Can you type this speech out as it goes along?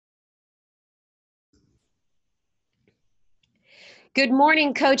Good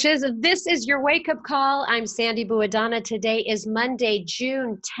morning, coaches. This is your wake-up call. I'm Sandy Buadana. Today is Monday,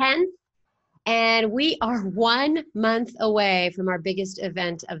 June 10th, and we are 1 month away from our biggest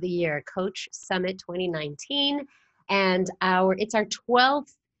event of the year, Coach Summit 2019, and it's our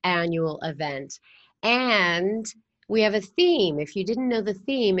 12th annual event. And we have a theme. If you didn't know the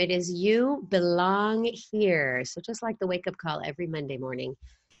theme, it is You Belong Here. So just like the wake-up call every Monday morning,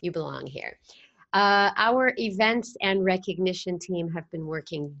 you belong here. Our events and recognition team have been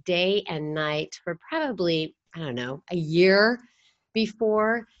working day and night for probably, a year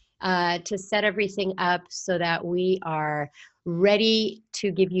before to set everything up so that we are ready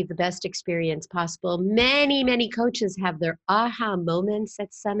to give you the best experience possible. Many, many coaches have their aha moments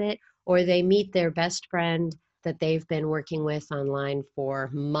at Summit, or they meet their best friend that they've been working with online for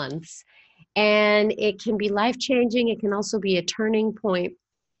months. And it can be life-changing. It can also be a turning point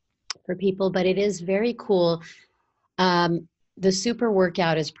for people, but it is very cool. The super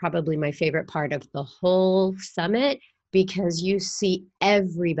workout is probably my favorite part of the whole summit because you see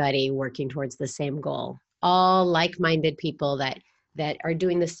everybody working towards the same goal, all like-minded people that are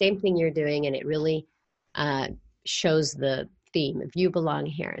doing the same thing you're doing, and it really shows the theme of You Belong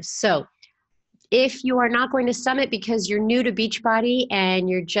Here. So if you are not going to Summit because you're new to Beachbody and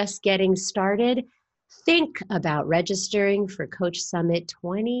you're just getting started, think about registering for Coach Summit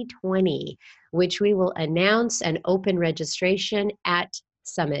 2020, which we will announce and open registration at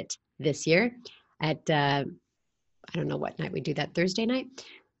Summit this year at, I don't know what night we do that, Thursday night?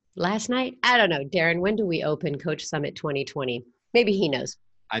 Last night? I don't know. Darren, when do we open Coach Summit 2020? Maybe he knows.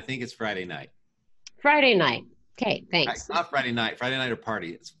 I think it's Friday night. Friday night. Okay, thanks. Not Friday night. Friday night or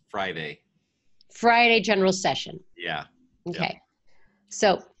party. It's Friday. Friday general session. Yeah. Okay. Yep.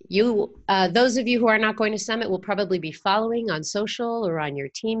 So those of you who are not going to Summit will probably be following on social or on your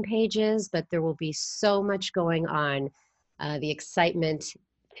team pages, but there will be so much going on. The excitement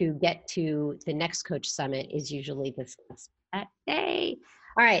to get to the next Coach Summit is usually discussed that day.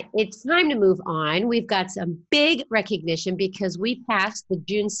 All right, it's time to move on. We've got some big recognition because we passed the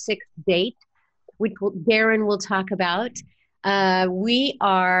June 6th date, which Darren will talk about. We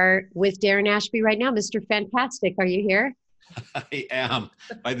are with Darren Ashby right now. Mr. Fantastic, are you here? I am,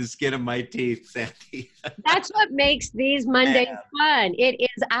 by the skin of my teeth, Sandy. That's what makes these Mondays fun. It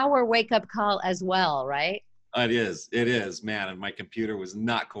is our wake-up call as well, right? It is, man. And my computer was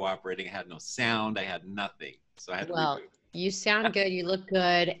not cooperating. I had no sound. I had nothing. So I had to reboot. You sound good. You look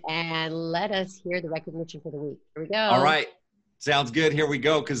good. And let us hear the recognition for the week. Here we go. All right. Sounds good. Here we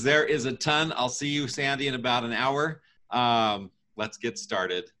go, because there is a ton. I'll see you, Sandy, in about an hour. Let's get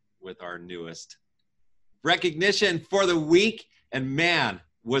started with our newest recognition for the week. And man,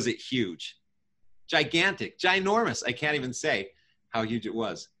 was it huge. Gigantic, ginormous. I can't even say how huge it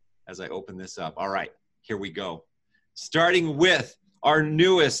was as I open this up. All right, here we go. Starting with our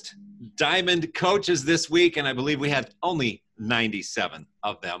newest Diamond coaches this week, and I believe we had only 97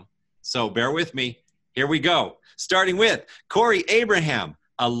 of them. So bear with me. Here we go. Starting with Corey Abraham,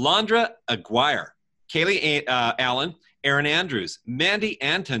 Alondra Aguirre, Kaylee Allen, Aaron Andrews, Mandy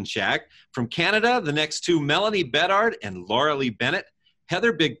Antonchak. From Canada, the next two, Melanie Bedard and Laura Lee Bennett,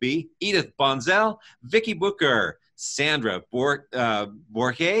 Heather Bigby, Edith Bonzel, Vicky Booker, Sandra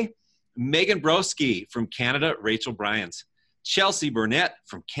Borge, Megan Broski. From Canada, Rachel Bryans, Chelsea Burnett.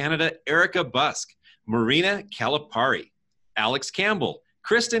 From Canada, Erica Busk, Marina Calipari, Alex Campbell,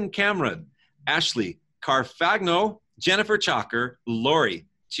 Kristen Cameron, Ashley Carfagno, Jennifer Chalker, Lori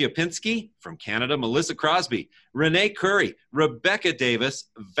Chiapinski. From Canada, Melissa Crosby, Renee Curry, Rebecca Davis,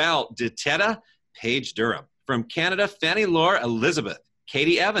 Val DeTeta, Paige Durham. From Canada, Fanny Laura Elizabeth,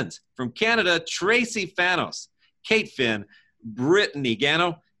 Katie Evans. From Canada, Tracy Fanos, Kate Finn, Brittany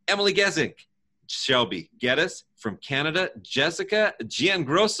Gano, Emily Gesink, Shelby Geddes. From Canada, Jessica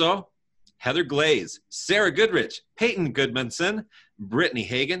Giangrosso, Heather Glaze, Sarah Goodrich, Peyton Goodmanson, Brittany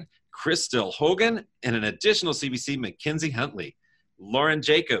Hagan, Crystal Hogan, and an additional CBC, Mackenzie Huntley, Lauren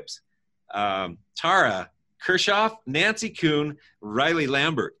Jacobs, Tara Kershoff, Nancy Kuhn, Riley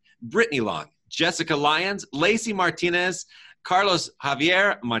Lambert, Brittany Long, Jessica Lyons, Lacey Martinez, Carlos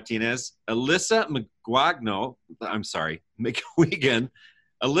Javier Martinez, Alyssa McGuigan,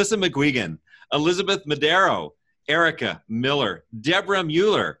 Alyssa McGuigan, Elizabeth Madero, Erica Miller, Deborah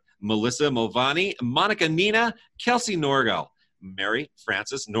Mueller, Melissa Mulvani, Monica Nina, Kelsey Norgal, Mary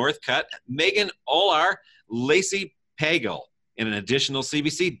Frances Northcutt, Megan Olar, Lacey Pagel. In an additional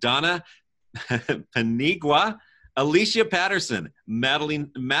CBC, Donna Panigua, Alicia Patterson,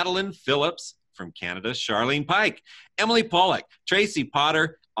 Madeline Phillips. From Canada, Charlene Pike, Emily Pollack, Tracy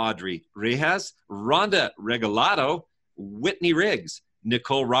Potter, Audrey Rejas, Rhonda Regalado, Whitney Riggs,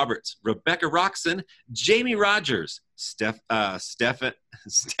 Nicole Roberts, Rebecca Roxon, Jamie Rogers, Stefania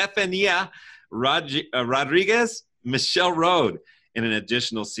Rodriguez, Michelle Rode. In an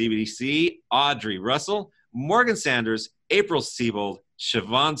additional CBC, Audrey Russell, Morgan Sanders, April Siebold,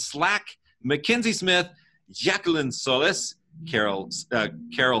 Siobhan Slack, Mackenzie Smith, Jacqueline Solis, Carol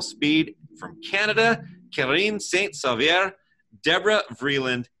Speed from Canada, Karine St. Savier, Deborah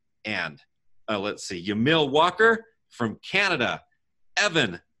Vreeland, and Yamil Walker from Canada,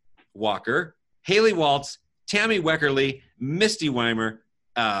 Evan Walker, Haley Waltz, Tammy Weckerly, Misty Weimer,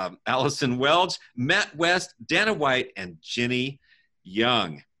 Allison Welch, Matt West, Dana White, and Ginny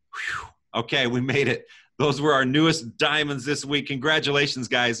Young. Whew. Okay, we made it. Those were our newest diamonds this week. Congratulations,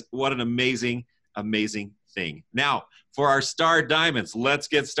 guys. What an amazing, amazing thing. Now, for our star diamonds, let's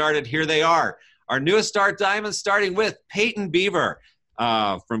get started. Here they are. Our newest star diamonds, starting with Peyton Beaver.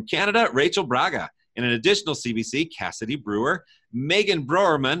 From Canada, Rachel Braga. In an additional CBC, Cassidy Brewer, Megan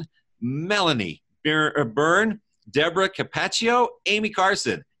Broerman, Melanie Byrne, Deborah Capaccio, Amy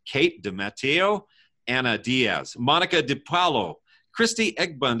Carson, Kate DeMatteo, Anna Diaz, Monica DiPaolo, Christy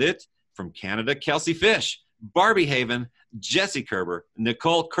Egbundit from Canada, Kelsey Fish, Barbie Haven, Jesse Kerber,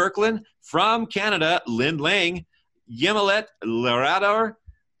 Nicole Kirkland from Canada, Lynn Lang, Yemilet Larador,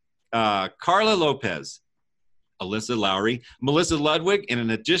 Carla Lopez, Alyssa Lowry, Melissa Ludwig, and an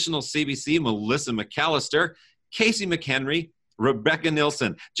additional CBC, Melissa McAllister, Casey McHenry, Rebecca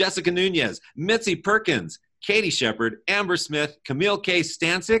Nilsson, Jessica Nunez, Mitzi Perkins, Katie Shepard, Amber Smith, Camille K.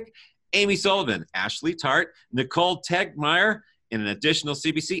 Stancic, Amy Sullivan, Ashley Tart, Nicole Tegmeyer, in an additional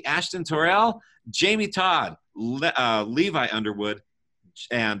CBC, Ashton Torrell, Jamie Todd, Levi Underwood,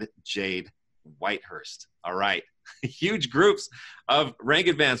 and Jade Whitehurst. All right. Huge groups of rank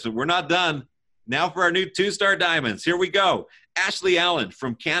advancement. We're not done. Now for our new two-star diamonds. Here we go. Ashley Allen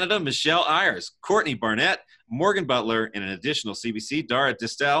from Canada, Michelle Ayers, Courtney Barnett, Morgan Butler, and an additional CBC, Dara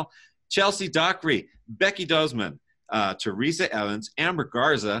Distel, Chelsea Dockery, Becky Dozman, Teresa Evans, Amber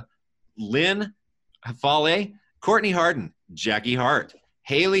Garza, Lynn Fale, Courtney Harden, Jackie Hart,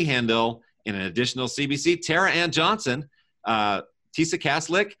 Haley Handel, in an additional CBC, Tara Ann Johnson, Tisa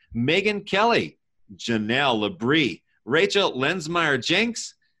Kaslik, Megan Kelly, Janelle Labrie, Rachel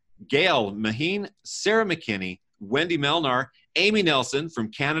Lensmeyer-Jenks, Gail Maheen, Sarah McKinney, Wendy Melnar, Amy Nelson from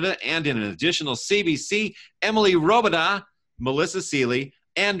Canada, and in an additional CBC, Emily Robida, Melissa Seeley,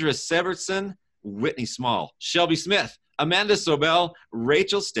 Andres Severson, Whitney Small, Shelby Smith, Amanda Sobel,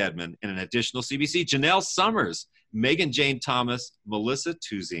 Rachel Stedman, in an additional CBC, Janelle Summers, Megan Jane Thomas, Melissa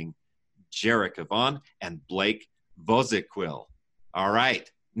Tuzing, Jerica Vaughn, and Blake Voziquil. All right.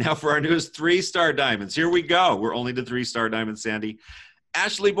 Now for our newest three-star diamonds. Here we go. We're only to three-star diamonds, Sandy.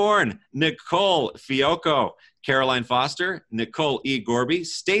 Ashley Bourne, Nicole Fioco, Caroline Foster, Nicole E. Gorby,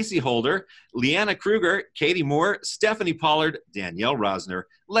 Stacy Holder, Leanna Kruger, Katie Moore, Stephanie Pollard, Danielle Rosner,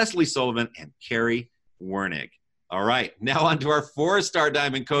 Leslie Sullivan, and Carrie Wernig. All right, now on to our four-star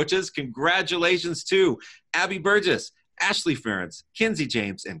diamond coaches. Congratulations to Abby Burgess, Ashley Ferentz, Kinsey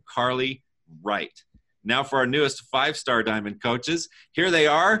James, and Carly Wright. Now for our newest five-star diamond coaches. Here they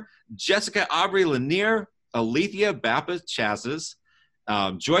are: Jessica Aubrey Lanier, Alethea Bappa Chazes,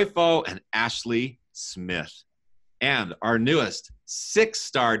 Joy Foe, and Ashley Smith. And our newest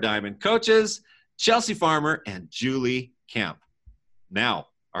six-star diamond coaches, Chelsea Farmer and Julie Kemp. Now,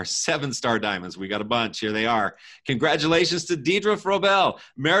 our seven-star diamonds. We got a bunch. Here they are. Congratulations to Deidre Frobel,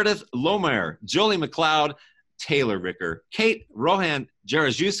 Meredith Lomer, Jolie McLeod, Taylor Ricker, Kate Rohan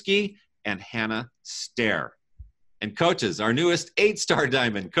Jarajewski, and Hannah Stair. And coaches, our newest eight-star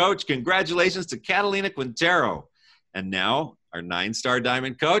diamond coach. Congratulations to Catalina Quintero. And now, our nine-star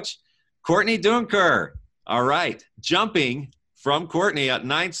diamond coach, Courtney Dunker. All right, jumping from Courtney at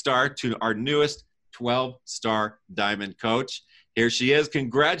 9-star to our newest 12-star diamond coach. Here she is.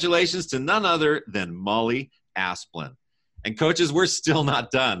 Congratulations to none other than Molly Asplin. And coaches, we're still not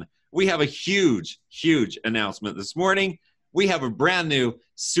done. We have a huge, huge announcement this morning. We have a brand new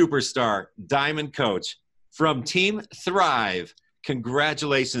superstar diamond coach from Team Thrive.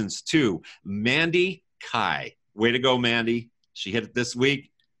 Congratulations to Mandy Kai. Way to go, Mandy. She hit it this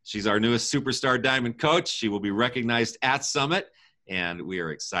week. She's our newest superstar diamond coach. She will be recognized at Summit, and we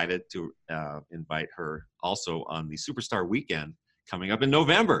are excited to invite her also on the Superstar Weekend coming up in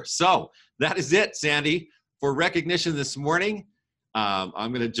November. So that is it, Sandy, for recognition this morning. I'm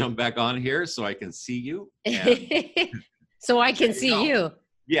going to jump back on here so I can see you. So I can see you.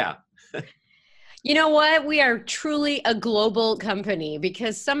 Yeah. You know what? We are truly a global company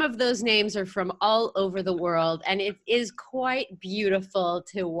because some of those names are from all over the world, and it is quite beautiful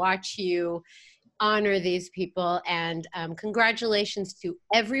to watch you honor these people. And congratulations to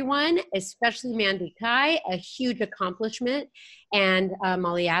everyone, especially Mandy Kai, a huge accomplishment, and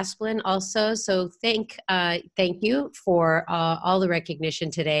Molly Asplin also. So thank you for all the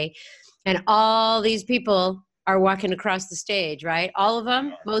recognition today. And all these people are walking across the stage, right? All of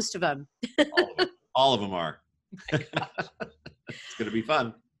them? Most of them. All of them are. It's going to be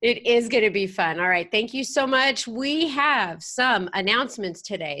fun. It is going to be fun. All right. Thank you so much. We have some announcements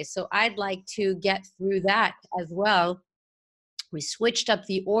today, so I'd like to get through that as well. We switched up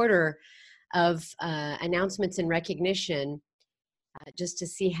the order of announcements and recognition just to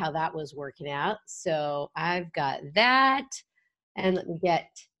see how that was working out. So I've got that. And let me get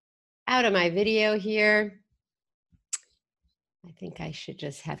out of my video here. I think I should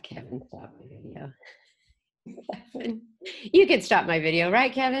just have Kevin stop my video. Kevin, you can stop my video,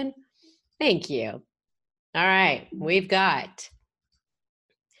 right, Kevin? Thank you. All right, we've got,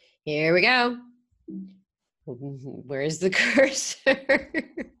 here we go. Where's the cursor?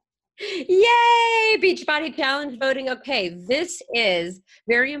 Yay, Beachbody Challenge voting. Okay, this is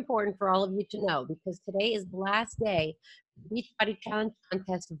very important for all of you to know because today is the last day of the Beachbody Challenge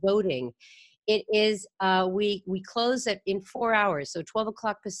contest voting. It is, we close in 4 hours, so 12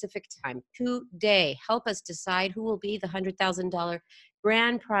 o'clock Pacific time today. Help us decide who will be the $100,000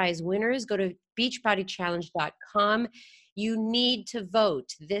 grand prize winners. Go to beachbodychallenge.com. You need to vote.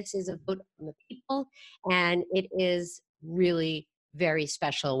 This is a vote from the people, and it is really very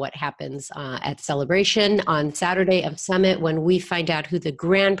special what happens at Celebration on Saturday of Summit when we find out who the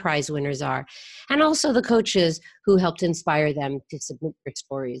grand prize winners are, and also the coaches who helped inspire them to submit their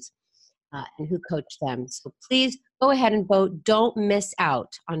stories. And who coached them. So please go ahead and vote. Don't miss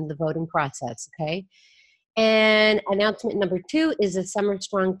out on the voting process, okay? And announcement number 2 is a Summer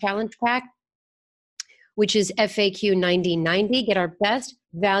Strong Challenge Pack, which is FAQ 9090. Get our best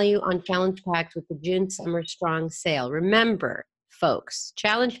value on challenge packs with the June Summer Strong sale. Remember, folks,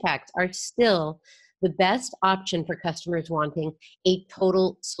 challenge packs are still the best option for customers wanting a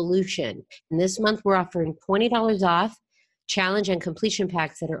total solution. And this month, we're offering $20 off challenge and completion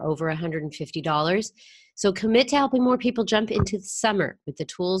packs that are over $150. So commit to helping more people jump into the summer with the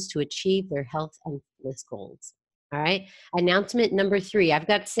tools to achieve their health and fitness goals. All right. Announcement number 3. I've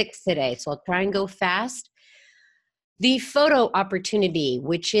got 6 today, so I'll try and go fast. The photo opportunity,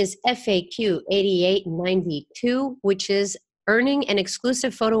 which is FAQ 8892, which is earning an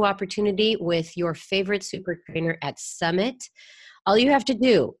exclusive photo opportunity with your favorite super trainer at Summit. All you have to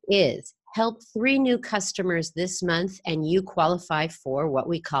do is help 3 new customers this month, and you qualify for what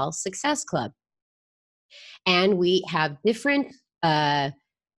we call Success Club. And we have different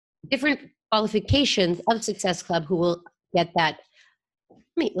qualifications of Success Club who will get that.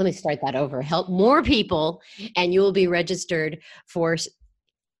 Let me start that over. Help more people, and you will be registered for.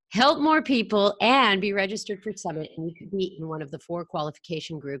 Help more people and be registered for Summit, and you could be in one of the 4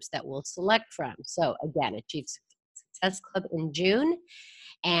 qualification groups that we'll select from. So again, achieve Success Club in June.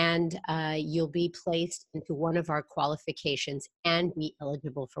 And you'll be placed into one of our qualifications and be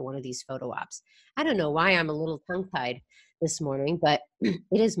eligible for one of these photo ops. I don't know why I'm a little tongue-tied this morning, but it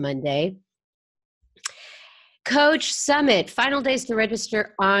is Monday. Coach Summit, final days to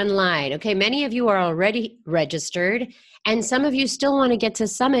register online. Okay, many of you are already registered, and some of you still want to get to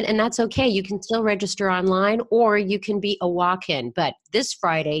Summit, and that's okay. You can still register online, or you can be a walk-in. But this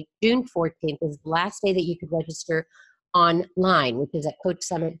Friday, June 14th, is the last day that you could register online, which is at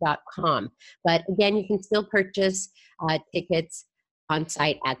coachsummit.com. But again, you can still purchase tickets on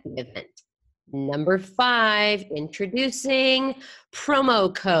site at the event. Number 5, introducing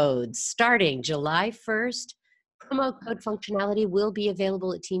promo codes. Starting July 1st, promo code functionality will be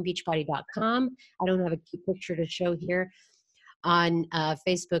available at teambeachbody.com. I don't have a cute picture to show here on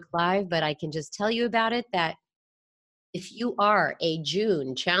Facebook Live, but I can just tell you about it, that if you are a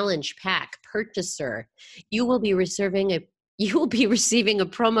June Challenge Pack purchaser, you will be receiving a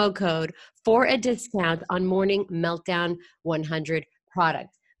promo code for a discount on Morning Meltdown 100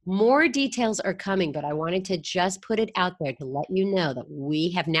 products. More details are coming, but I wanted to just put it out there to let you know that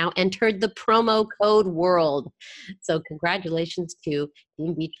we have now entered the promo code world. So congratulations to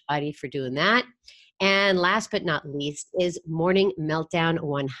Team Beachbody for doing that. And last but not least is Morning Meltdown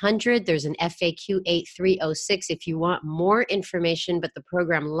 100. There's an FAQ 8306 if you want more information, but the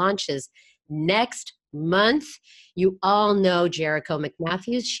program launches next month. You all know Jericho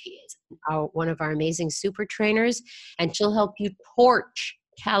McMatthews. She is one of our amazing super trainers, and she'll help you torch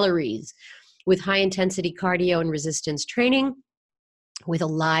calories with high-intensity cardio and resistance training with a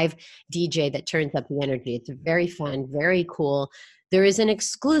live DJ that turns up the energy. It's very fun, very cool. There is an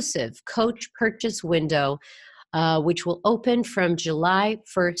exclusive coach purchase window which will open from July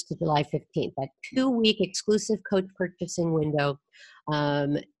 1st to July 15th. That 2-week exclusive coach purchasing window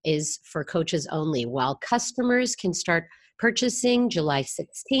is for coaches only, while customers can start purchasing July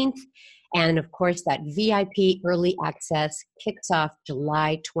 16th. And of course, that VIP early access kicks off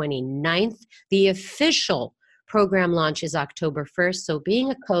July 29th. The official program launch is October 1st. So being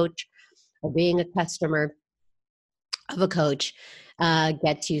a coach or being a customer of a coach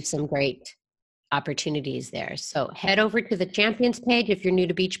gets you some great opportunities there. So head over to the Champions page. If you're new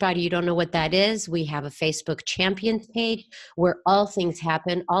to Beachbody, you don't know what that is, we have a Facebook Champions page where all things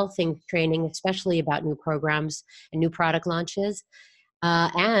happen, all things training, especially about new programs and new product launches.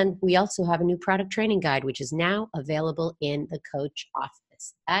 And we also have a new product training guide, which is now available in the coach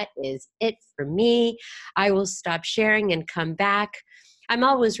office. That is it for me. I will stop sharing and come back. I'm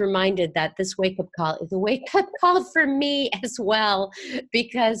always reminded that this wake-up call is a wake-up call for me as well,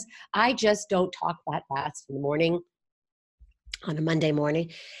 because I just don't talk that fast in the morning on a Monday morning.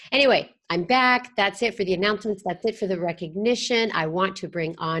 Anyway, I'm back. That's it for the announcements. That's it for the recognition. I want to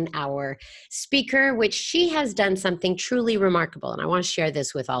bring on our speaker, which she has done something truly remarkable. And I want to share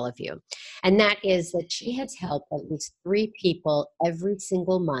this with all of you. And that is that she has helped at least 3 people every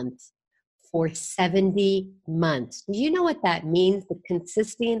single month for 70 months. Do you know what that means? The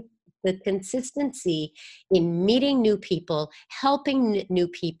consistency in meeting new people, helping new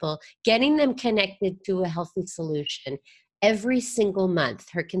people, getting them connected to a healthy solution every single month.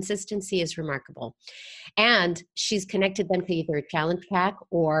 Her consistency is remarkable. And she's connected them to either a challenge pack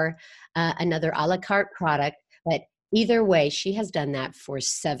or another a la carte product. But either way, she has done that for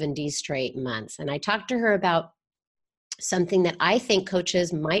 70 straight months. And I talked to her about something that I think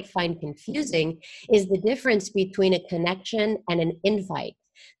coaches might find confusing is the difference between a connection and an invite.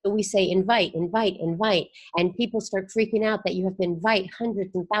 So we say invite, invite, invite, and people start freaking out that you have to invite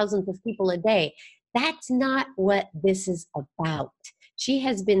hundreds and thousands of people a day. That's not what this is about. She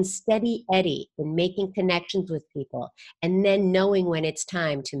has been steady Eddie in making connections with people and then knowing when it's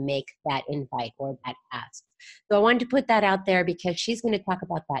time to make that invite or that ask. So I wanted to put that out there because she's going to talk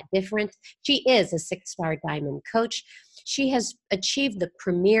about that difference. She is a 6-star diamond coach. She has achieved the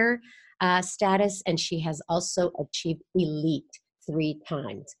premier status, and she has also achieved elite 3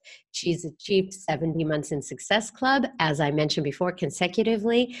 times. She's achieved 70 months in Success Club, as I mentioned before,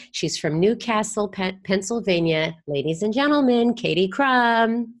 consecutively. She's from Newcastle, Pennsylvania. Ladies and gentlemen, Katie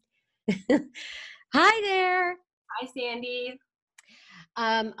Crum. Hi there. Hi, Sandy.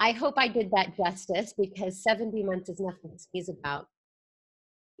 I hope I did that justice because 70 months is nothing to sneeze about.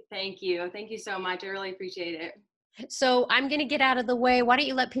 Thank you. Thank you so much. I really appreciate it. So I'm going to get out of the way. Why don't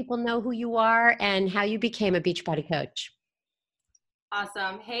you let people know who you are and how you became a Beachbody coach?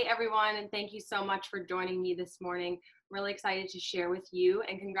 Awesome. Hey, everyone, and thank you so much for joining me this morning. I'm really excited to share with you,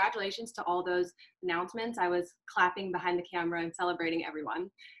 and congratulations to all those announcements. I was clapping behind the camera and celebrating everyone.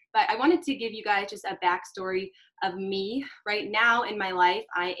 But I wanted to give you guys just a backstory of me. Right now in my life,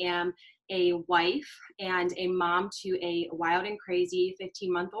 I am a wife and a mom to a wild and crazy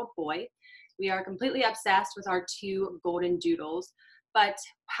 15-month-old boy. We are completely obsessed with our 2 golden doodles. But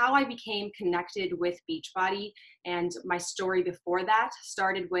how I became connected with Beachbody and my story before that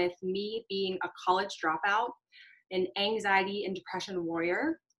started with me being a college dropout, an anxiety and depression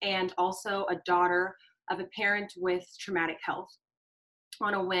warrior, and also a daughter of a parent with traumatic health.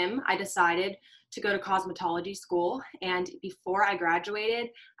 On a whim, I decided to go to cosmetology school, and before I graduated,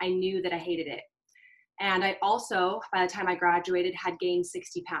 I knew that I hated it. And I also, by the time I graduated, had gained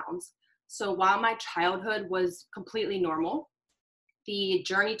 60 pounds. So while my childhood was completely normal, the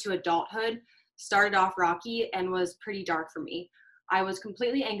journey to adulthood started off rocky and was pretty dark for me. I was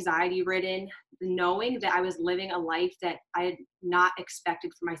completely anxiety ridden, knowing that I was living a life that I had not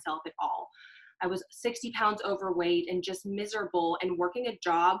expected for myself at all. I was 60 pounds overweight and just miserable and working a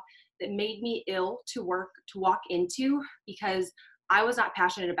job that made me ill to walk into because I was not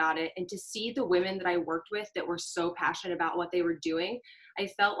passionate about it. And to see the women that I worked with that were so passionate about what they were doing, I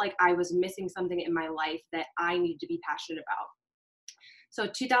felt like I was missing something in my life that I needed to be passionate about. So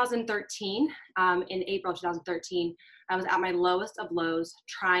 2013, in April of 2013, I was at my lowest of lows,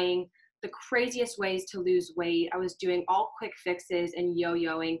 trying the craziest ways to lose weight. I was doing all quick fixes and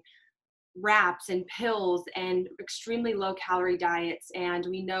yo-yoing, wraps and pills and extremely low calorie diets. And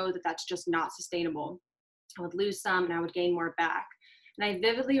we know that that's just not sustainable. I would lose some and I would gain more back. And I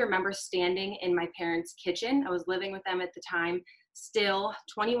vividly remember standing in my parents' kitchen. I was living with them at the time, still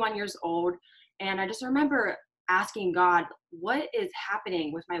 21 years old. And I just remember asking God, what is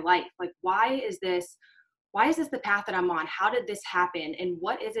happening with my life? Like, why is this the path that I'm on? How did this happen? And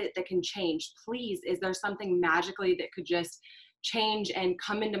what is it that can change? Please, is there something magically that could just change and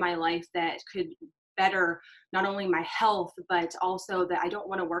come into my life that could better not only my health, but also that I don't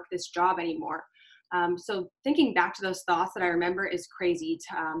want to work this job anymore. So thinking back to those thoughts that I remember is crazy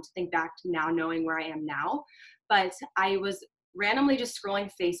to think back to now, knowing where I am now. But I was randomly just scrolling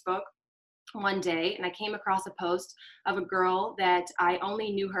Facebook one day, and I came across a post of a girl that I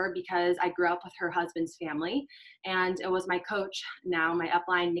only knew her because I grew up with her husband's family. And it was my coach now, my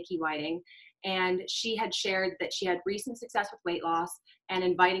upline, Nikki Whiting. And she had shared that she had recent success with weight loss and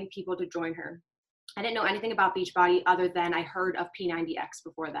inviting people to join her. I didn't know anything about Beachbody other than I heard of P90X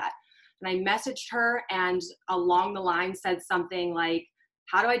before that. And I messaged her and along the line said something like,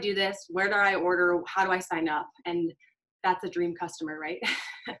 how do I do this? Where do I order? How do I sign up? And that's a dream customer, right?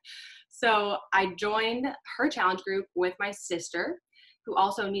 So I joined her challenge group with my sister, who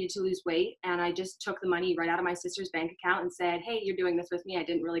also needed to lose weight. And I just took the money right out of my sister's bank account and said, hey, you're doing this with me. I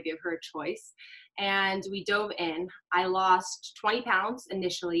didn't really give her a choice. And we dove in. I lost 20 pounds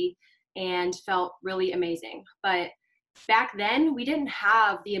initially and felt really amazing. But back then, we didn't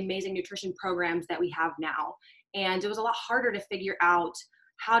have the amazing nutrition programs that we have now. And it was a lot harder to figure out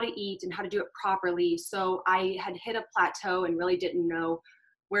how to eat and how to do it properly. So I had hit a plateau and really didn't know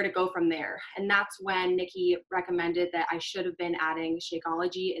where to go from there. And that's when Nikki recommended that I should have been adding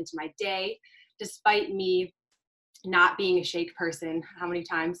Shakeology into my day, despite me not being a shake person. How many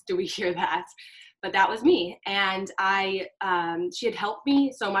times do we hear that? But that was me. And she had helped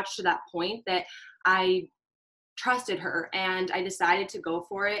me so much to that point that I trusted her and I decided to go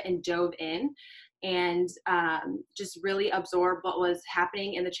for it and dove in and just really absorb what was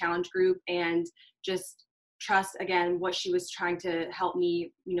happening in the challenge group and just trust again what she was trying to help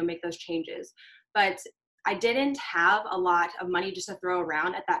me, make those changes. But I didn't have a lot of money just to throw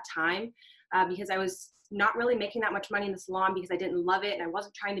around at that time because I was not really making that much money in the salon because I didn't love it and I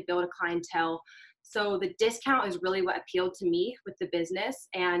wasn't trying to build a clientele. So the discount is really what appealed to me with the business,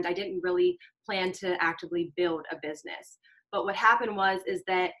 and I didn't really plan to actively build a business. But what happened is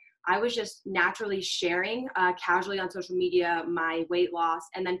that I was just naturally sharing casually on social media my weight loss,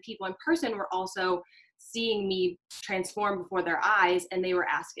 and then people in person were also seeing me transform before their eyes, and they were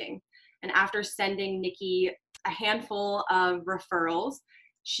asking. And after sending Nikki a handful of referrals,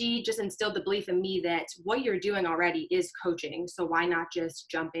 she just instilled the belief in me that what you're doing already is coaching, so why not just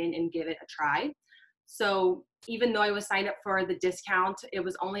jump in and give it a try? So even though I was signed up for the discount, it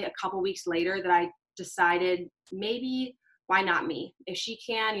was only a couple weeks later that I decided maybe why not me? If she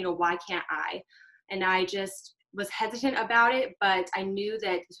can, why can't I? And I just was hesitant about it, but I knew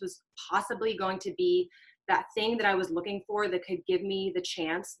that this was possibly going to be that thing that I was looking for that could give me the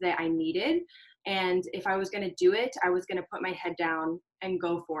chance that I needed. And if I was going to do it, I was going to put my head down and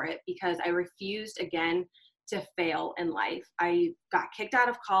go for it because I refused again to fail in life. I got kicked out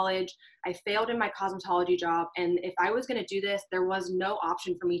of college. I failed in my cosmetology job. And if I was going to do this, there was no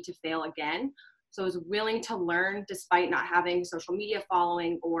option for me to fail again. So I was willing to learn despite not having social media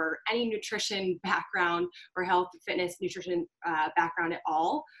following or any nutrition background or health, fitness, nutrition background at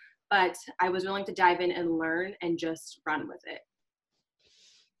all. But I was willing to dive in and learn and just run with it.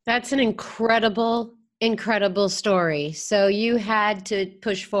 That's an incredible story. So you had to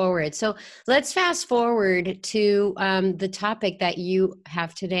push forward. So let's fast forward to the topic that you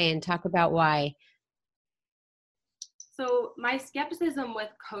have today and talk about why. So my skepticism with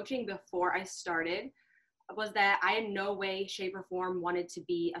coaching before I started was that I in no way, shape, or form wanted to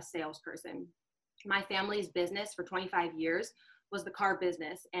be a salesperson. My family's business for 25 years was the car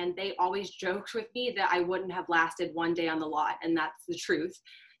business, and they always joked with me that I wouldn't have lasted one day on the lot, and that's the truth.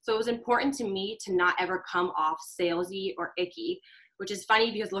 So it was important to me to not ever come off salesy or icky, which is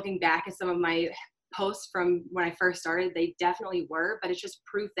funny because looking back at some of my posts from when I first started, they definitely were, but it's just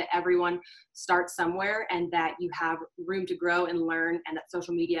proof that everyone starts somewhere and that you have room to grow and learn and that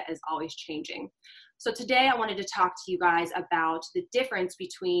social media is always changing. So today I wanted to talk to you guys about the difference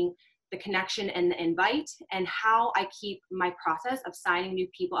between the connection and the invite and how I keep my process of signing new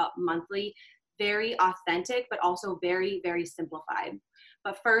people up monthly very authentic, but also very, very simplified.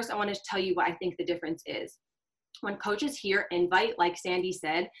 But first, I want to tell you what I think the difference is. When coaches hear invite, like Sandy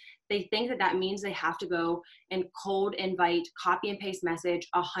said, they think that that means they have to go and cold invite, copy and paste message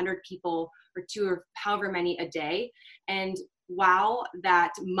 100 people or 2 or however many a day. And while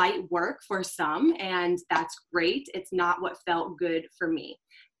that might work for some, and that's great, it's not what felt good for me.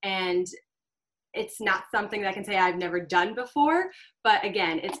 And it's not something that I can say I've never done before, but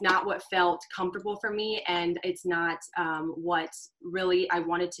again, it's not what felt comfortable for me, and it's not what really I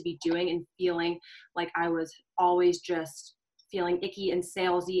wanted to be doing and feeling like I was always just feeling icky and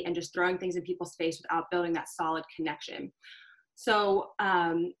salesy and just throwing things in people's face without building that solid connection. So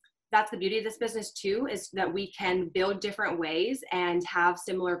that's the beauty of this business too, is that we can build different ways and have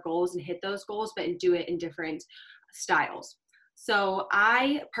similar goals and hit those goals, but do it in different styles. So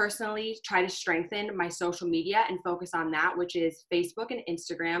I personally try to strengthen my social media and focus on that, which is Facebook and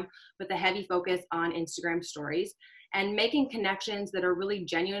Instagram, with a heavy focus on Instagram stories and making connections that are really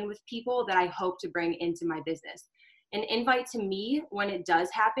genuine with people that I hope to bring into my business. An invite to me, when it does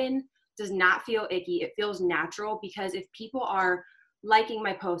happen, does not feel icky. It feels natural, because if people are liking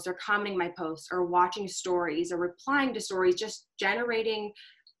my posts or commenting my posts or watching stories or replying to stories, just generating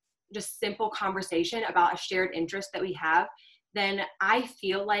just simple conversation about a shared interest that we have, then I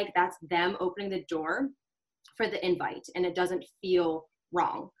feel like that's them opening the door for the invite, and it doesn't feel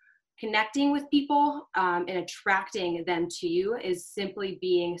wrong. Connecting with people and attracting them to you is simply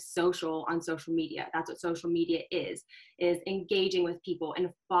being social on social media. That's what social media is engaging with people and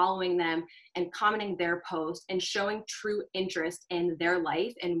following them and commenting their posts and showing true interest in their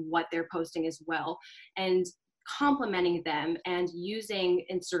life and what they're posting as well, and complimenting them and using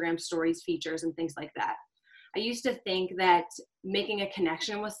Instagram stories features and things like that. I used to think that making a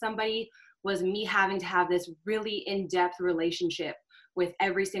connection with somebody was me having to have this really in-depth relationship with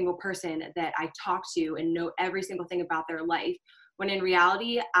every single person that I talk to and know every single thing about their life, when in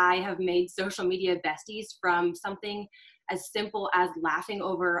reality, I have made social media besties from something as simple as laughing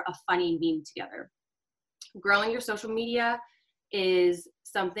over a funny meme together. Growing your social media is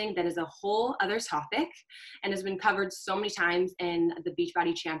something that is a whole other topic and has been covered so many times in the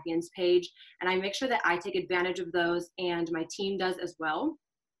Beachbody Champions page. And I make sure that I take advantage of those, and my team does as well,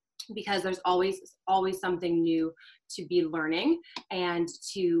 because there's always something new to be learning and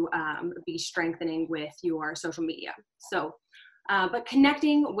to be strengthening with your social media. So, but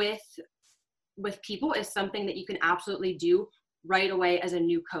connecting with people is something that you can absolutely do right away as a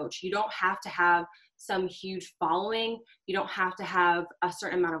new coach. You don't have to have some huge following. You don't have to have a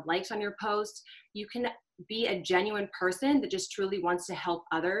certain amount of likes on your post. You can be a genuine person that just truly wants to help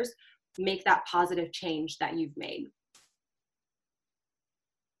others make that positive change that you've made.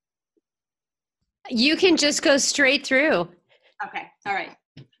 You can just go straight through. Okay. All right.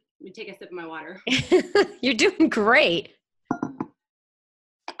 Let me take a sip of my water. You're doing great.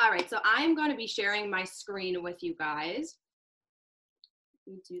 All right. So I'm going to be sharing my screen with you guys.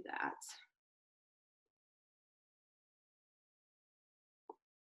 Let me do that.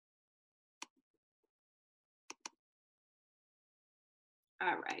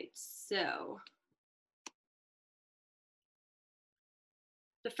 All right. So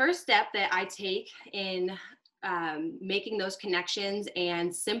the first step that I take in making those connections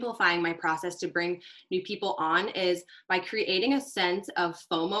and simplifying my process to bring new people on is by creating a sense of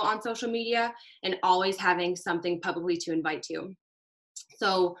FOMO on social media and always having something publicly to invite to.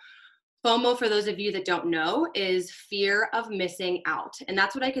 So FOMO, for those of you that don't know, is fear of missing out. And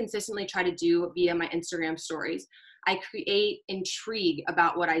that's what I consistently try to do via my Instagram stories. I create intrigue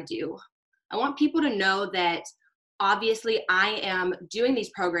about what I do. I want people to know that obviously I am doing these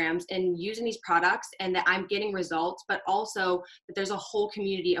programs and using these products and that I'm getting results, but also that there's a whole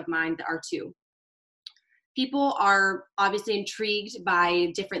community of mine that are too. People are obviously intrigued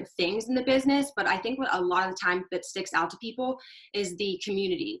by different things in the business, but I think what a lot of the time that sticks out to people is the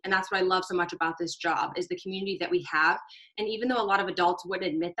community. And that's what I love so much about this job, is the community that we have. And even though a lot of adults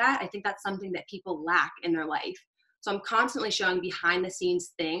wouldn't admit that, I think that's something that people lack in their life. So I'm constantly showing behind the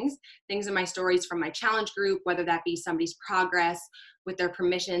scenes things in my stories from my challenge group, whether that be somebody's progress with their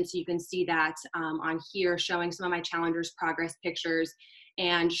permission. So you can see that on here, showing some of my challengers' progress pictures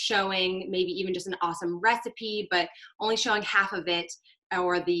and showing maybe even just an awesome recipe, but only showing half of it,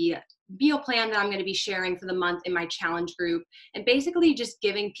 or the meal plan that I'm going to be sharing for the month in my challenge group. And basically just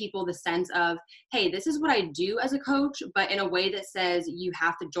giving people the sense of, hey, this is what I do as a coach, but in a way that says you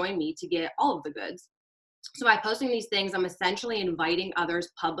have to join me to get all of the goods. So by posting these things, I'm essentially inviting others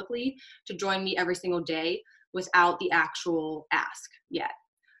publicly to join me every single day without the actual ask yet.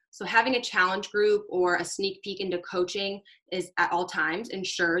 So having a challenge group or a sneak peek into coaching is at all times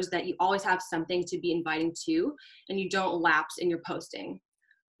ensures that you always have something to be inviting to and you don't lapse in your posting.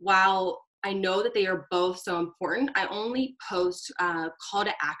 While I know that they are both so important, I only post call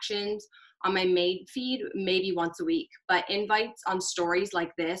to actions on my main feed maybe once a week, but invites on stories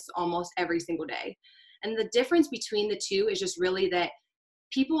like this almost every single day. And the difference between the two is just really that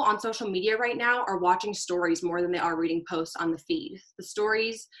people on social media right now are watching stories more than they are reading posts on the feed. The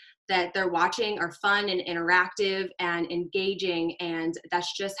stories that they're watching are fun and interactive and engaging, and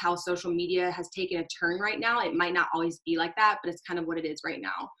that's just how social media has taken a turn right now. It might not always be like that, but it's kind of what it is right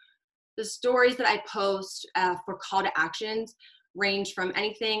now. The stories that I post for call to actions range from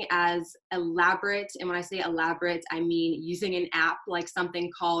anything as elaborate, and when I say elaborate, I mean using an app like something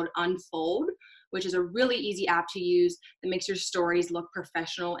called Unfold, which is a really easy app to use that makes your stories look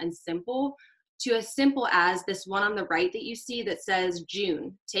professional and simple, to as simple as this one on the right that you see that says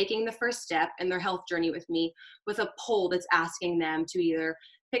June, taking the first step in their health journey with me, with a poll that's asking them to either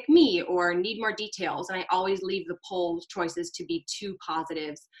pick me or need more details. And I always leave the poll choices to be 2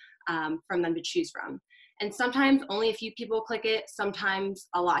 positives from them to choose from. And sometimes only a few people click it, sometimes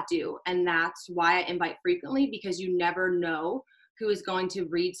a lot do. And that's why I invite frequently, because you never know who is going to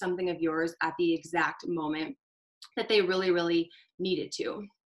read something of yours at the exact moment that they really, really needed to.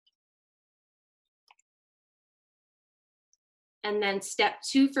 And then step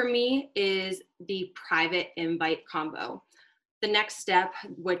 2 for me is the private invite combo. The next step,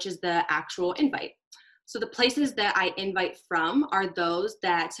 which is the actual invite. So the places that I invite from are those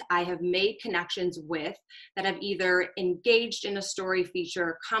that I have made connections with, that have either engaged in a story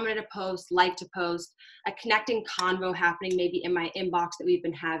feature, commented a post, liked a post, a connecting convo happening maybe in my inbox that we've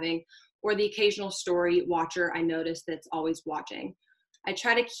been having, or the occasional story watcher I notice that's always watching. I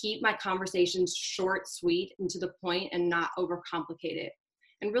try to keep my conversations short, sweet, and to the point, and not overcomplicate it.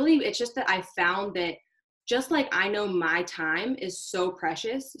 And really, it's just that I found that just like I know my time is so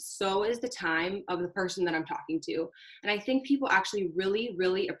precious, so is the time of the person that I'm talking to. And I think people actually really,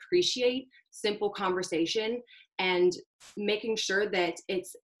 really appreciate simple conversation and making sure that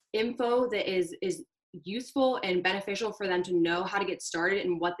it's info that is useful and beneficial for them to know how to get started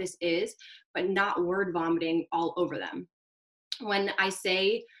and what this is, but not word vomiting all over them. When I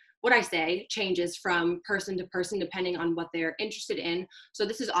say what I say changes from person to person depending on what they're interested in. So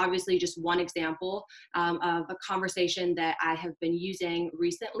this is obviously just one example of a conversation that I have been using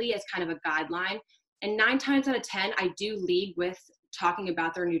recently as kind of a guideline. And 9 times out of 10, I do lead with talking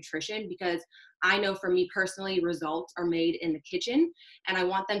about their nutrition, because I know for me personally, results are made in the kitchen, and I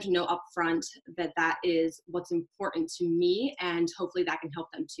want them to know upfront that that is what's important to me, and hopefully that can help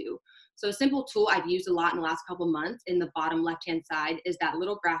them too. So a simple tool I've used a lot in the last couple months in the bottom left-hand side is that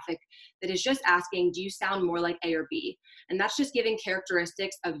little graphic that is just asking, do you sound more like A or B? And that's just giving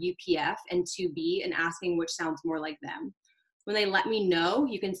characteristics of UPF and 2B and asking which sounds more like them. When they let me know,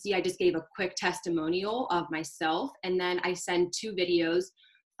 you can see I just gave a quick testimonial of myself, and then I send 2 videos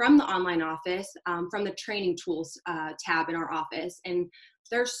from the online office, from the training tools tab in our office. And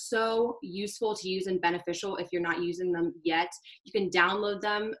they're so useful to use and beneficial if you're not using them yet. You can download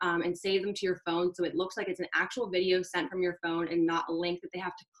them and save them to your phone, so it looks like it's an actual video sent from your phone and not a link that they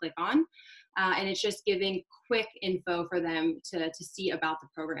have to click on. And it's just giving quick info for them to see about the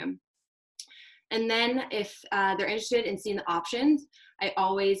program. And then if they're interested in seeing the options, I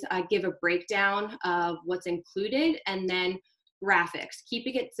always give a breakdown of what's included, and then graphics,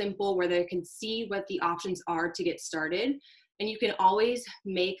 keeping it simple where they can see what the options are to get started. And you can always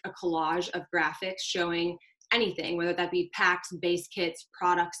make a collage of graphics showing anything, whether that be packs, base kits,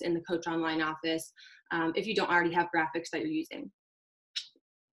 products in the Coach Online office, if you don't already have graphics that you're using.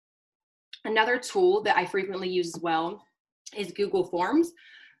 Another tool that I frequently use as well is Google Forms.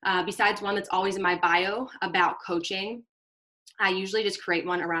 Besides one that's always in my bio about coaching, I usually just create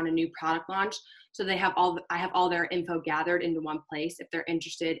one around a new product launch, so I have all their info gathered into one place if they're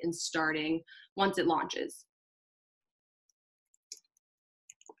interested in starting once it launches.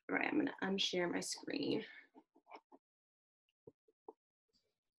 All right, I'm gonna unshare my screen.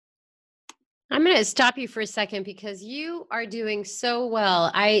 I'm going to stop you for a second because you are doing so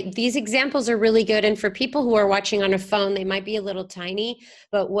well. These examples are really good. And for people who are watching on a phone, they might be a little tiny,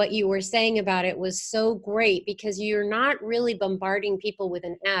 but what you were saying about it was so great, because you're not really bombarding people with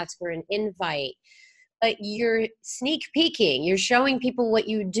an ask or an invite, but you're sneak peeking, you're showing people what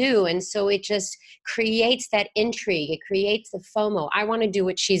you do. And so it just creates that intrigue. It creates the FOMO. I want to do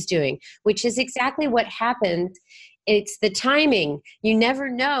what she's doing, which is exactly what happened. It's the timing. You never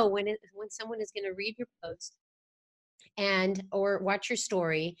know when someone is going to read your post or watch your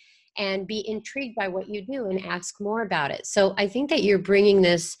story and be intrigued by what you do and ask more about it. So I think that you're bringing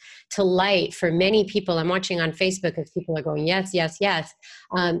this to light for many people. I'm watching on Facebook as people are going, yes, yes, yes.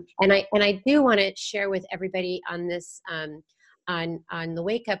 And I do want to share with everybody on this, on the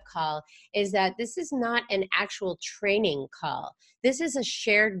wake up call, is that this is not an actual training call. This is a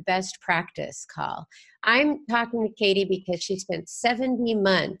shared best practice call. I'm talking to Katie because she spent 70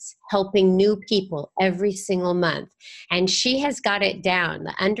 months helping new people every single month. And she has got it down.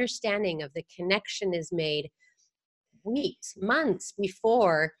 The understanding of the connection is made weeks, months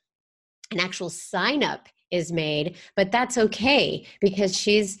before an actual sign up is made. But that's okay, because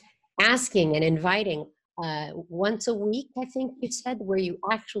she's asking and inviting once a week, I think you said, where you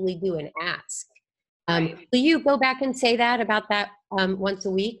actually do an ask. Right. Will you go back and say that about that once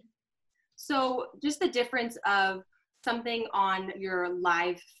a week? So just the difference of something on your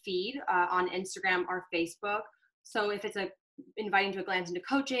live feed on Instagram or Facebook. So if it's inviting to a Glance into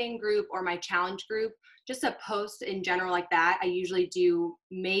Coaching group or my challenge group, just a post in general like that, I usually do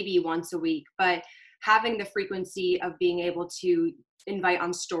maybe once a week. But having the frequency of being able to invite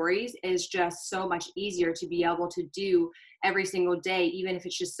on stories is just so much easier to be able to do every single day, even if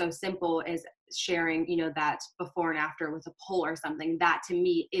it's just so simple as sharing, that before and after with a poll or something. That to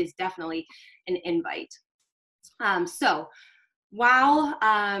me is definitely an invite. So while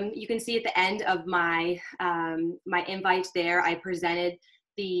you can see at the end of my my invite there, I presented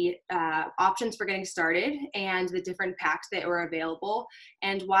the options for getting started and the different packs that were available.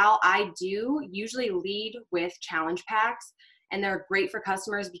 And while I do usually lead with challenge packs, and they're great for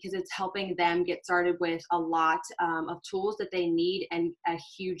customers because it's helping them get started with a lot of tools that they need and a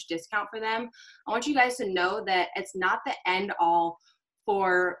huge discount for them, I want you guys to know that it's not the end all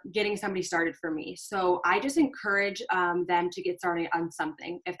for getting somebody started for me. So I just encourage them to get started on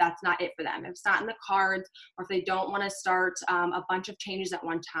something if that's not it for them. If it's not in the cards, or if they don't want to start a bunch of changes at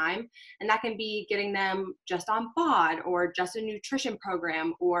one time. And that can be getting them just on BOD or just a nutrition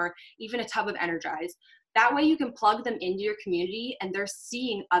program or even a tub of Energize. That way you can plug them into your community and they're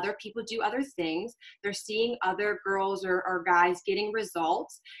seeing other people do other things. They're seeing other girls or guys getting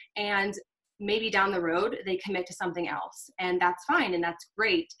results, and maybe down the road they commit to something else, and that's fine and that's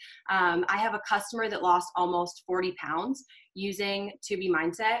great. I have a customer that lost almost 40 pounds using To Be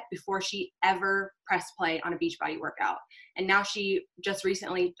Mindset before she ever pressed play on a Beachbody workout, and now she just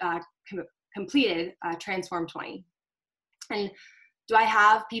recently completed Transform 20. And do I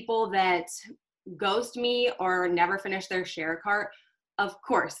have people that ghost me or never finish their share cart? Of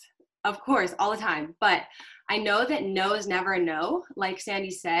course, all the time. But I know that no is never a no, like Sandy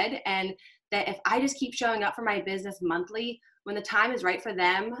said, and that if I just keep showing up for my business monthly, when the time is right for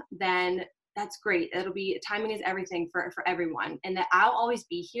them, then that's great. Timing is everything for everyone, and that I'll always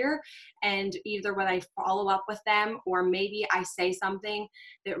be here. And either when I follow up with them, or maybe I say something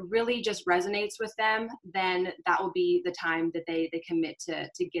that really just resonates with them, then that will be the time that they commit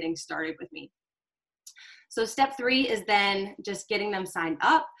to getting started with me. So step 3 is then just getting them signed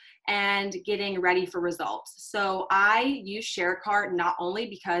up and getting ready for results. So I use ShareCart not only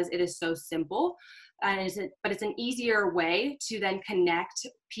because it is so simple, but it's an easier way to then connect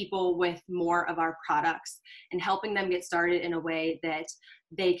people with more of our products and helping them get started in a way that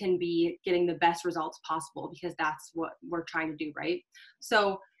they can be getting the best results possible, because that's what we're trying to do, right?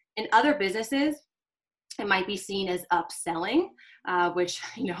 So in other businesses, it might be seen as upselling, which,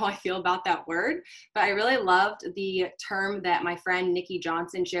 I feel about that word, but I really loved the term that my friend Nikki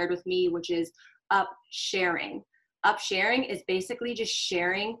Johnson shared with me, which is upsharing. Upsharing is basically just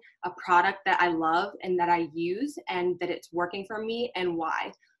sharing a product that I love and that I use and that it's working for me and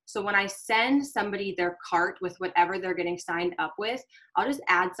why. So when I send somebody their cart with whatever they're getting signed up with, I'll just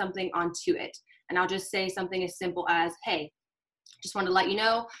add something onto it. And I'll just say something as simple as, hey, just wanted to let you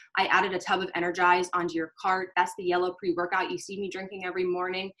know, I added a tub of Energize onto your cart. That's the yellow pre-workout you see me drinking every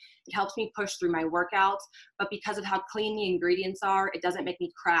morning. It helps me push through my workouts, but because of how clean the ingredients are, it doesn't make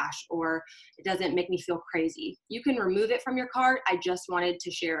me crash or it doesn't make me feel crazy. You can remove it from your cart. I just wanted to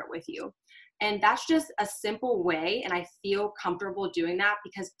share it with you. And that's just a simple way, and I feel comfortable doing that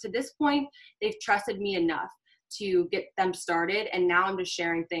because to this point, they've trusted me enough to get them started, and now I'm just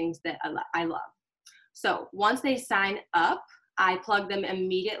sharing things that I love. So once they sign up, I plug them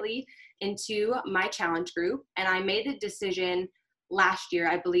immediately into my challenge group, and I made the decision last year,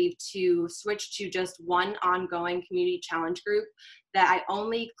 I believe, to switch to just one ongoing community challenge group that I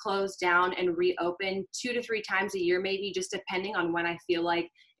only close down and reopen 2 to 3 times a year, maybe, just depending on when I feel like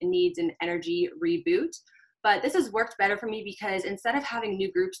it needs an energy reboot. But this has worked better for me because instead of having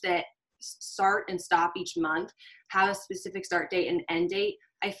new groups that start and stop each month, have a specific start date and end date,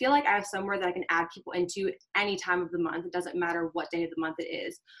 I feel like I have somewhere that I can add people into any time of the month. It doesn't matter what day of the month it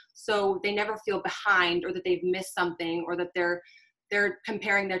is. So they never feel behind or that they've missed something or that they're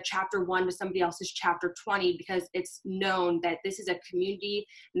comparing their chapter 1 to somebody else's chapter 20, because it's known that this is a community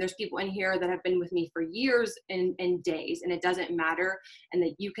and there's people in here that have been with me for years and days, and it doesn't matter, and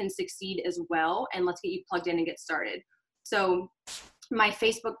that you can succeed as well. And let's get you plugged in and get started. So my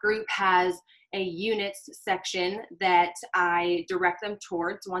Facebook group has a units section that I direct them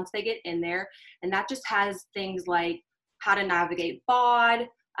towards once they get in there. And that just has things like how to navigate BOD,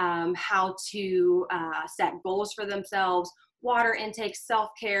 how to set goals for themselves, water intake,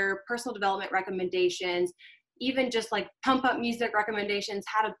 self-care, personal development recommendations, even just like pump up music recommendations,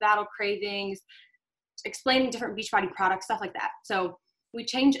 how to battle cravings, explaining different Beachbody products, stuff like that. So we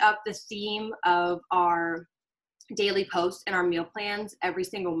change up the theme of our daily posts and our meal plans every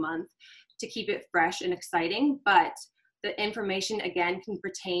single month to keep it fresh and exciting. But the information, again, can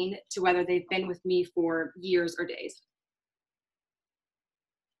pertain to whether they've been with me for years or days.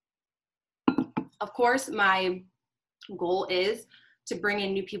 Of course, my goal is to bring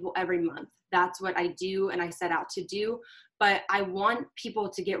in new people every month. That's what I do and I set out to do. But I want people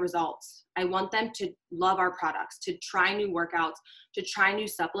to get results. I want them to love our products, to try new workouts, to try new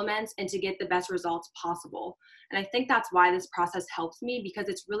supplements, and to get the best results possible. And I think that's why this process helps me, because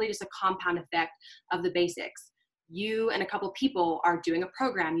it's really just a compound effect of the basics. You and a couple people are doing a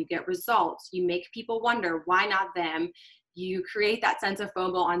program, you get results, you make people wonder, why not them? You create that sense of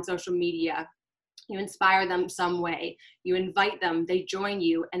FOMO on social media. You inspire them some way, you invite them, they join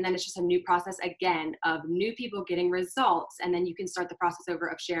you, and then it's just a new process again of new people getting results, and then you can start the process over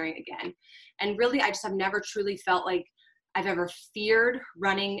of sharing again. And really, I just have never truly felt like I've ever feared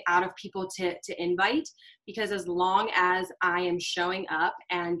running out of people to invite, because as long as I am showing up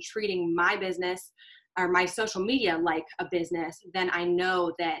and treating my business or my social media like a business, then I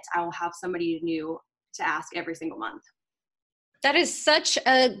know that I will have somebody new to ask every single month. That is such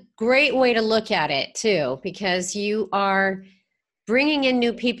a great way to look at it too, because you are bringing in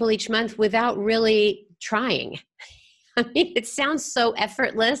new people each month without really trying. I mean, it sounds so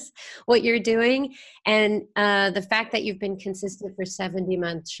effortless what you're doing. And the fact that you've been consistent for 70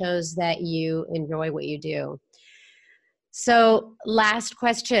 months shows that you enjoy what you do. So last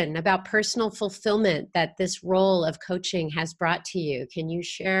question about personal fulfillment that this role of coaching has brought to you. Can you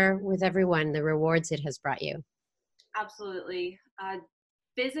share with everyone the rewards it has brought you? Absolutely.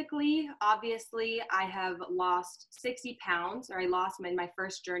 Physically, obviously, I have lost 60 pounds, or I lost in my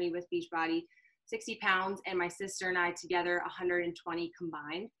first journey with Beachbody, 60 pounds, and my sister and I together 120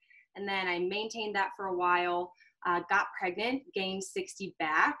 combined. And then I maintained that for a while, got pregnant, gained 60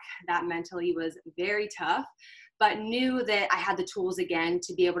 back. That mentally was very tough, but knew that I had the tools again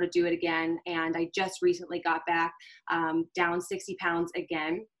to be able to do it again. And I just recently got back down 60 pounds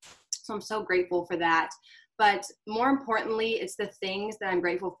again. So I'm so grateful for that. But more importantly, it's the things that I'm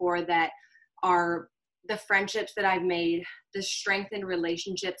grateful for that are the friendships that I've made, the strengthened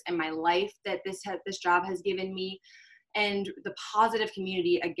relationships in my life that this job has given me, and the positive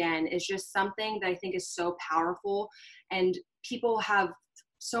community, again, is just something that I think is so powerful. And people have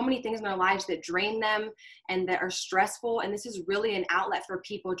so many things in their lives that drain them and that are stressful. And this is really an outlet for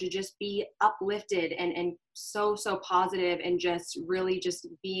people to just be uplifted and so positive, and just really just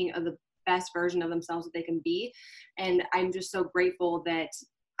being the best version of themselves that they can be. And I'm just so grateful that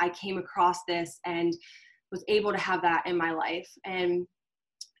I came across this and was able to have that in my life. And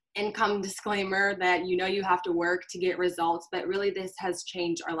income disclaimer that you have to work to get results, but really this has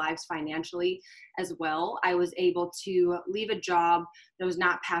changed our lives financially as well. I was able to leave a job that I was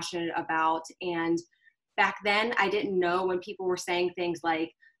not passionate about. And back then I didn't know, when people were saying things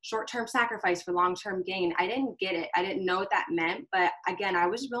like short-term sacrifice for long-term gain, I didn't get it. I didn't know what that meant. But again, I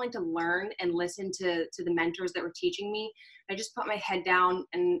was willing to learn and listen to the mentors that were teaching me. I just put my head down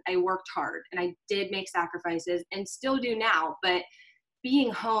and I worked hard, and I did make sacrifices and still do now. But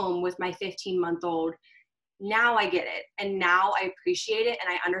being home with my 15-month-old, now I get it. And now I appreciate it.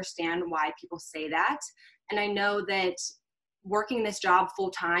 And I understand why people say that. And I know that working this job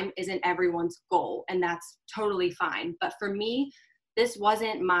full-time isn't everyone's goal, and that's totally fine. But for me, this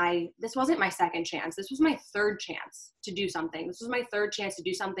wasn't my second chance. This was my third chance to do something. This was my third chance to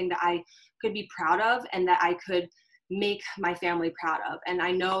do something that I could be proud of and that I could make my family proud of. And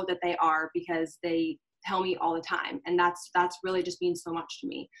I know that they are, because they tell me all the time. And that's really just means so much to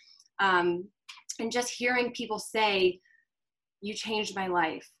me. And just hearing people say, you changed my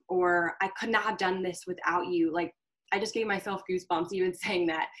life, or I could not have done this without you. Like, I just gave myself goosebumps even saying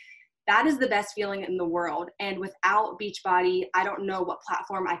that. That is the best feeling in the world. And without Beachbody, I don't know what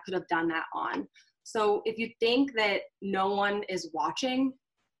platform I could have done that on. So if you think that no one is watching,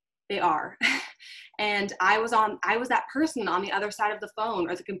 they are. And I was that person on the other side of the phone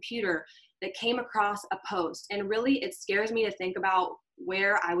or the computer that came across a post. And really, it scares me to think about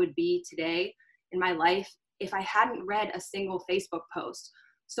where I would be today in my life if I hadn't read a single Facebook post.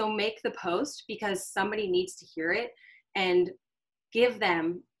 So make the post, because somebody needs to hear it, and give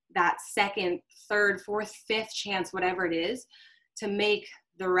them that second, third, fourth, fifth chance, whatever it is, to make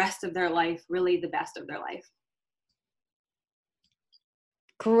the rest of their life really the best of their life.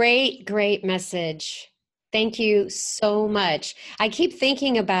 Great message. Thank you so much. I keep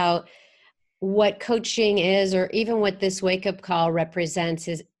thinking about what coaching is, or even what this wake-up call represents,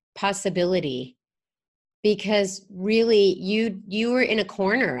 is possibility. Because really, you were in a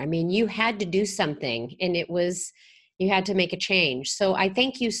corner. I mean, you had to do something, and it was you had to make a change. So I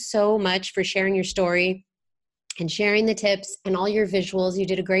thank you so much for sharing your story and sharing the tips and all your visuals. You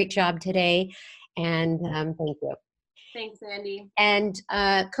did a great job today. And thank you. Thanks, Sandy. And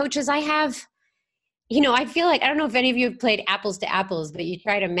coaches, I have, I feel like, I don't know if any of you have played apples to apples, but you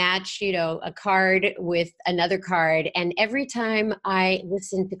try to match, a card with another card. And every time I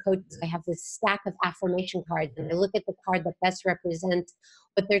listen to coaches, I have this stack of affirmation cards and I look at the card that best represents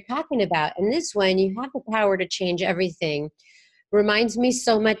what they're talking about. And this one, you have the power to change everything, reminds me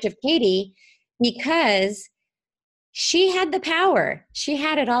so much of Katie, because she had the power. She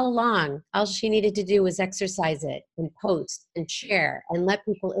had it all along. All she needed to do was exercise it and post and share and let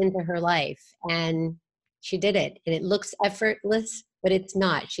people into her life. And she did it. And it looks effortless, but it's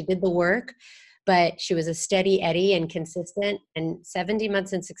not. She did the work, but she was a steady Eddie and consistent. And 70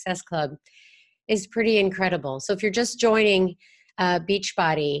 Months in Success Club is pretty incredible. So if you're just joining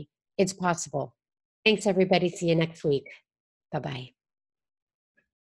Beachbody, it's possible. Thanks, everybody. See you next week. Bye-bye.